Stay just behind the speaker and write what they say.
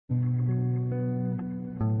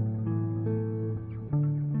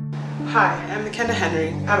Hi, I'm Makenna Henry.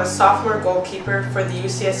 I'm a sophomore goalkeeper for the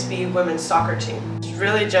UCSB women's soccer team. It's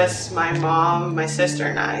really just my mom, my sister,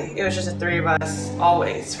 and I. It was just the three of us,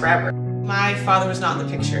 always, forever. My father was not in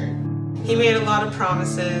the picture. He made a lot of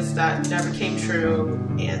promises that never came true,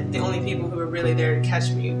 and the only people who were really there to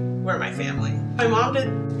catch me were my family. My mom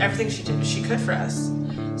did everything she could for us.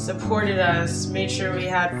 Supported us, made sure we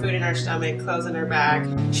had food in our stomach, clothes in our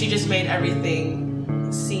bag. She just made everything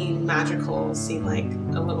seem magical, seem like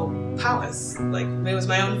a little palace. Like it was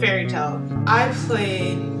my own fairy tale. I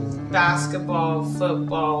played basketball,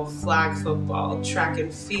 football, flag football, track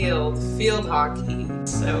and field hockey.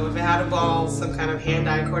 So if I had a ball, some kind of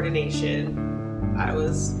hand-eye coordination, I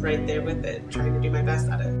was right there with it, trying to do my best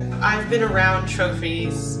at it. I've been around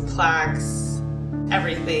trophies, plaques,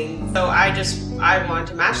 everything. So I wanted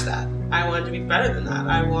to match that. I wanted to be better than that.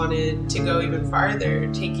 I wanted to go even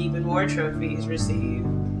farther, take even more trophies, receive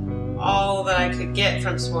all that I could get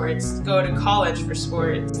from sports, go to college for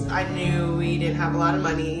sports. I knew we didn't have a lot of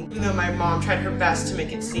money, even though my mom tried her best to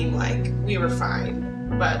make it seem like we were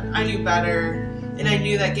fine. But I knew better, and I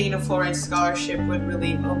knew that getting a full-ride scholarship would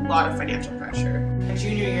relieve a lot of financial pressure. My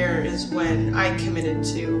junior year is when I committed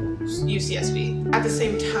to UCSB. At the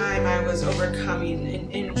same time, I was overcoming an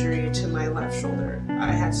injury to my left shoulder.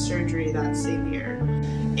 I had surgery that same year.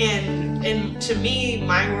 And to me,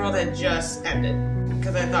 my world had just ended.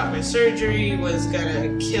 Because I thought my surgery was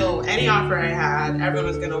gonna kill any offer I had, everyone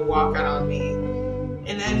was gonna walk out on me.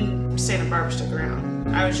 And then Santa Barbara stuck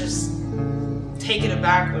around. I was just taken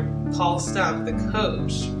aback when Paul Stump, the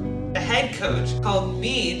coach, the head coach, called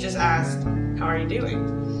me and just asked, "How are you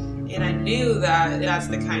doing?" And I knew that that's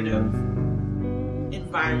the kind of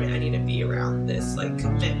environment I need to be around, this like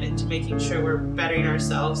commitment to making sure we're bettering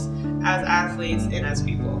ourselves as athletes and as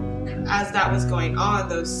people. As that was going on,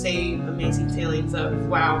 those same amazing feelings of,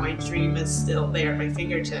 wow, my dream is still there at my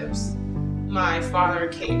fingertips, my father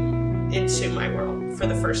came into my world for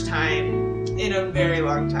the first time in a very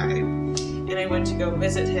long time. And I went to go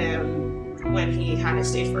visit him when he had a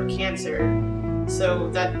stage 4 cancer. So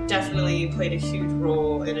that definitely played a huge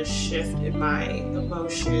role in a shift in my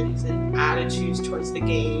emotions and attitudes towards the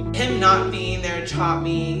game. Him not being there taught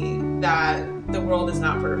me that the world is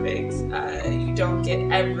not perfect. You don't get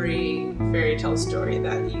every fairy tale story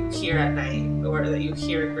that you hear at night or that you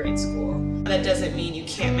hear in grade school. That doesn't mean you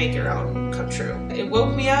can't make your own come true. It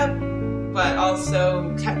woke me up, but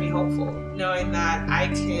also kept me hopeful, knowing that I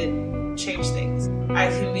can change things. I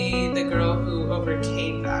can be the girl who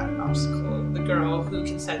overcame that obstacle, the girl who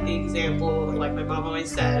can set the example, like my mom always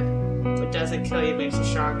said, what doesn't kill you makes you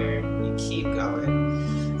stronger. You keep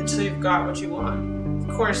going until you've got what you want.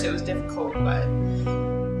 Of course it was difficult, but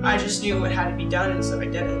I just knew what had to be done, and so I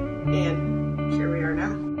did it, and here we are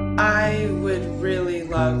now. I would really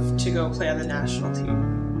love to go play on the national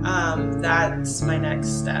team. That's my next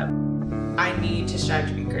step. I need to strive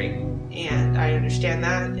to be great, and I understand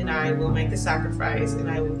that, and I will make the sacrifice, and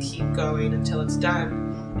I will keep going until it's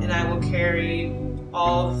done, and I will carry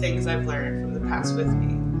all the things I've learned from the past with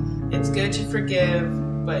me. It's good to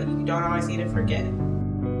forgive, but you don't always need to forget.